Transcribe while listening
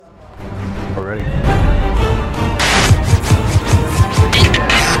already.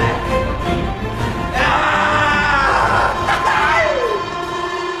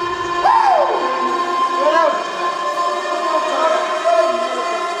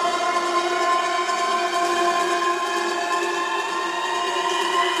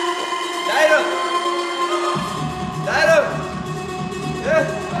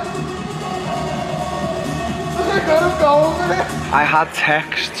 I had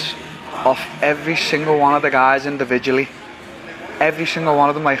texts off every single one of the guys individually. Every single one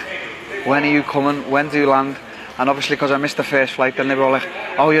of them, like, when are you coming? When do you land? And obviously, because I missed the first flight, then they were all like,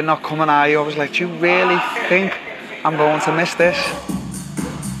 oh, you're not coming, are you? I was like, do you really think I'm going to miss this?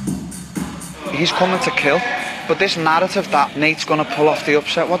 He's coming to kill. But this narrative that Nate's going to pull off the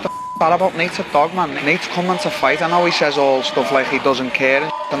upset, what the f*** is that about? Nate's a dog, man. Nate's coming to fight. I know he says all stuff like he doesn't care,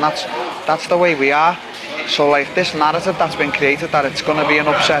 and that's the way we are. So, like, this narrative that's been created that it's going to be an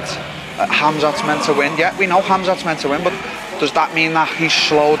upset, Khamzat's meant to win. Yeah, we know Khamzat's meant to win, but does that mean that he's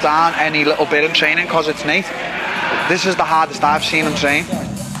slowed down any little bit in training because it's Nate? This is the hardest I've seen him train.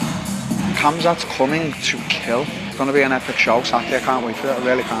 Khamzat's coming to kill. It's going to be an epic show Saturday. I can't wait for it. I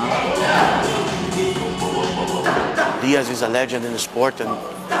really can't. Diaz is a legend in the sport, and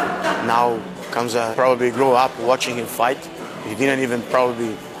now Khamzat probably grew up watching him fight. He didn't even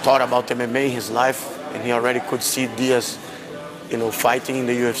probably thought about MMA in his life, and he already could see Diaz, you know, fighting in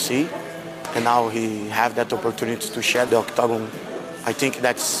the UFC, and now he have that opportunity to share the octagon. I think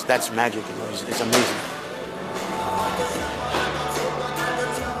that's magic. You know, it's amazing.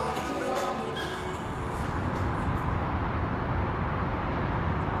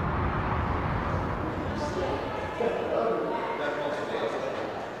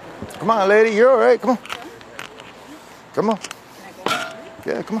 Come on, lady, you're all right. Come on. Come on.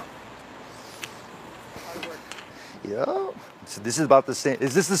 Yeah, come on. Yo. So this is about the same.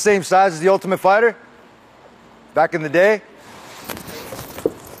 Is this the same size as the Ultimate Fighter? Back in the day?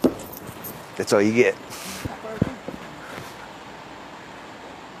 That's all you get.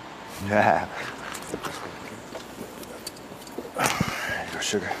 Yeah. There you go,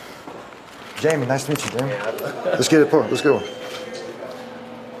 sugar. Jamie, nice to meet you, Jamie. Let's get it, let's get one.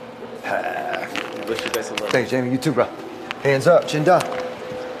 Wish you guys luck. Thanks, Jamie. You too, bro. Hands up, chin down.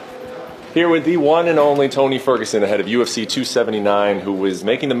 Here with the one and only Tony Ferguson, ahead of UFC 279, who was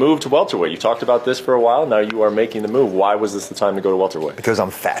making the move to welterweight. You talked about this for a while. Now you are making the move. Why was this the time to go to welterweight? Because I'm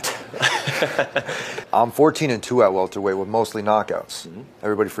fat. I'm 14-2 at welterweight with mostly knockouts.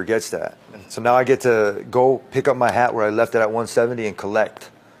 Everybody forgets that. So now I get to go pick up my hat where I left it at 170 and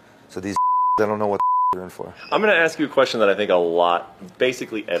collect. So these I don't know what they're in for. I'm going to ask you a question that I think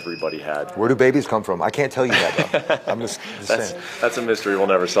basically everybody had. Where do babies come from? I can't tell you that, though. I'm just saying. That's a mystery we'll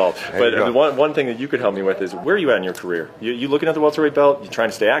never solve. But one thing that you could help me with is, where are you at in your career? You looking at the welterweight belt? You trying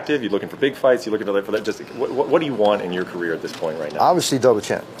to stay active? You looking for big fights? You looking for that? Just what do you want in your career at this point right now? Obviously, double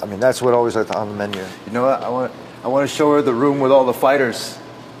champ. I mean, that's what always on the menu. You know what? I want to show her the room with all the fighters.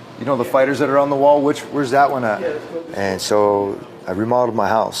 You know the fighters that are on the wall? Where's that one at? And so I remodeled my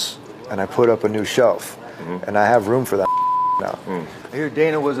house and I put up a new shelf. And I have room for that now. I hear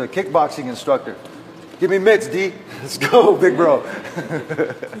Dana was a kickboxing instructor. Give me mitts, D. Let's go, big bro.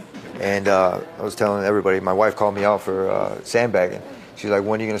 And I was telling everybody, my wife called me out for sandbagging. She's like,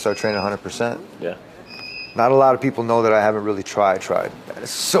 when are you going to start training 100%? Yeah. Not a lot of people know that I haven't really tried.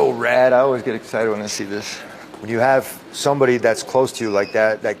 It's so rad. I always get excited when I see this. When you have somebody that's close to you like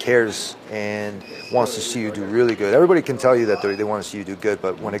that cares and wants to see you do really good. Everybody can tell you that they want to see you do good,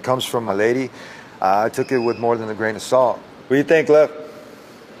 but when it comes from a lady, I took it with more than a grain of salt. What do you think, Lev?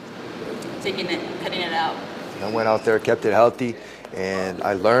 Taking it, cutting it out. I went out there, kept it healthy, and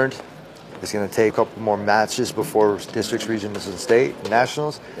I learned. It's going to take a couple more matches before districts, regions, and state,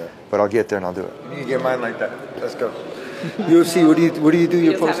 nationals, but I'll get there and I'll do it. You need to get mine like that. Let's go. UFC, what do you do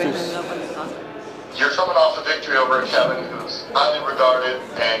your posters? You're coming off a victory over Kevin, who's highly regarded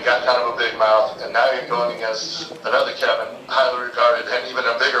and got kind of a big mouth, and now you're going against another Kevin, highly regarded and even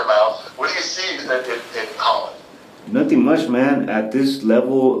a bigger mouth. What do you see in Holland? Nothing much, man. At this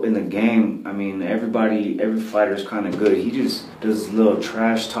level in the game, I mean, every fighter is kind of good. He just does a little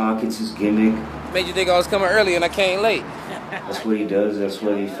trash talk. It's his gimmick. Made you think I was coming early and I came late. That's what he does. That's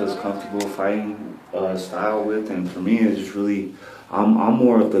what he feels comfortable fighting style with. And for me, it's just really, I'm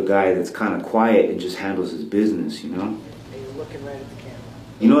more of the guy that's kind of quiet and just handles his business, you know? You're looking right at the camera.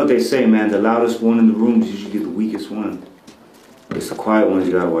 You know what they say, man? The loudest one in the room is usually the weakest one. It's the quiet ones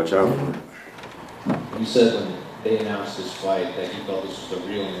you gotta watch out for. You said when they announced this fight that you thought this was the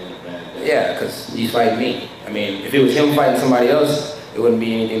real main event. Yeah, because he's fighting me. I mean, if it was him fighting somebody else, it wouldn't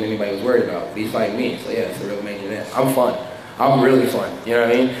be anything anybody was worried about. But he's fighting me, so yeah, it's a real main event. I'm fun. I'm really fun. You know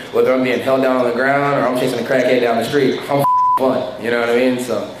what I mean? Whether I'm being held down on the ground or I'm chasing a crackhead down the street, I'm fun. You know what I mean?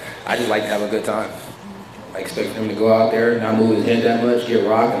 So I just like to have a good time. I expect him to go out there, not move his head that much, get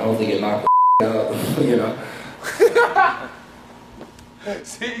rocked, and hopefully get knocked out. You know.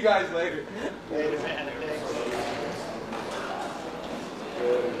 See you guys later. Later, man.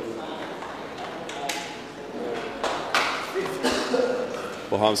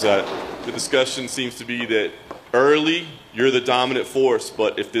 Well, Hamzat, the discussion seems to be that early, you're the dominant force,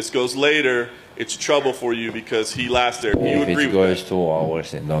 but if this goes later, it's trouble for you because he last there. You agree with that? If it goes 2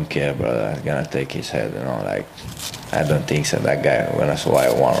 hours, I don't care, brother. I'm gonna take his head, you know, like, I don't think so that guy gonna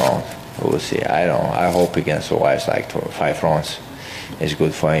survive 1 round. We'll see. I hope he can survive like 5 rounds. It's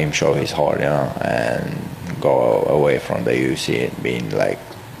good for him, show his heart, you know, and go away from the UFC being like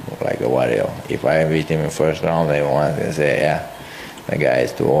a warrior. If I beat him in first round, everyone can say, yeah, the guy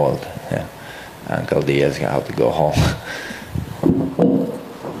is too old. Yeah. Uncle Diaz gonna have to go home.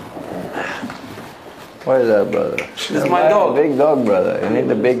 What is that, brother? This is my dog. Big dog, brother. You need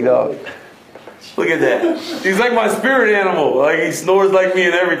the big dog. Look at that. He's like my spirit animal. Like he snores like me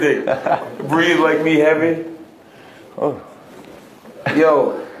and everything. Breathes like me heavy. Oh.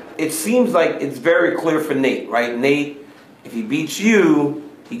 Yo, it seems like it's very clear for Nate, right? Nate, if he beats you,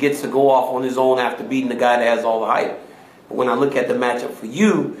 he gets to go off on his own after beating the guy that has all the hype. But when I look at the matchup for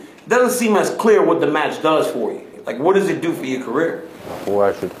you, it doesn't seem as clear what the match does for you. Like, what does it do for your career? Who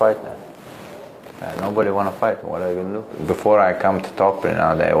I should fight now? Nobody want to fight. What are you going to do? Before I come to top, you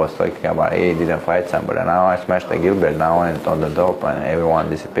know, I was talking about, hey, he didn't fight somebody. Now I smashed the Gilbert now and on the top and everyone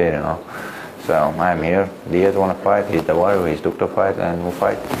disappeared, you know. So I'm here. Diaz want to fight. He's the warrior. He's took the fight and we'll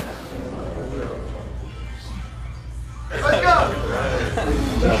fight. Let's go!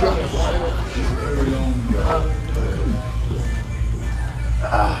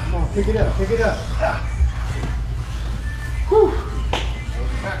 Come on, pick it up, pick it up. Whew.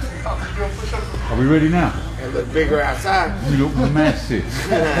 Are we ready now? It look bigger outside. You look massive.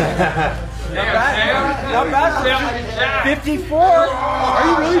 Not bad. 54. Are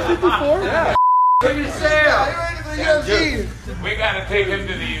you really 54? Yeah. Look at Sam. Dude, we gotta take him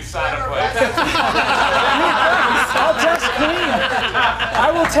to the USADA place. I'll test clean.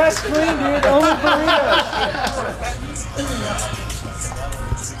 I will test clean, dude. Only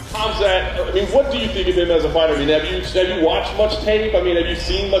Hamzat, I mean, what do you think of him as a fighter? I mean, have you watched much tape? I mean, have you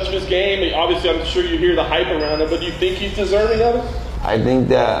seen much of his game? I mean, obviously, I'm sure you hear the hype around him, but do you think he's deserving of it? I think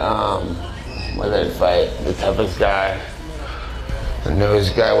that whether to fight the toughest guy, the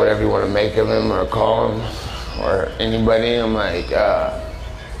newest guy, whatever you want to make of him or call him, or anybody, I'm like,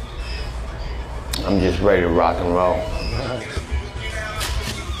 I'm just ready to rock and roll.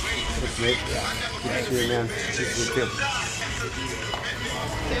 Good to see you, man. Good to see you.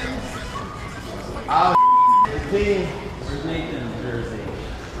 Where's Nathan's jersey?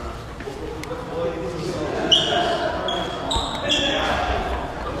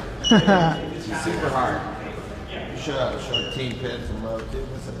 It's super hard. Short team pins and low too.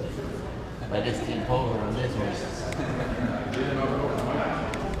 But this team polo on this one.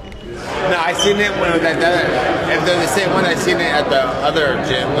 No, I seen it when it was at the other. If they're the same one, I seen it at the other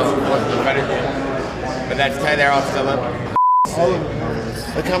gym, the better gym. But that's tight. They're all still up.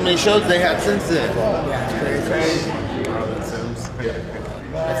 Look how many shows they had since then. Yeah, it's crazy.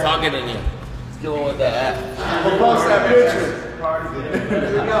 Let's all get in here. Let's go with that. We'll post that picture.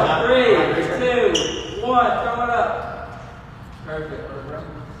 Here we go. 3, 2, 1. Throw it up. Perfect.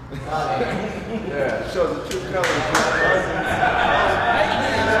 Yeah, shows the true colors.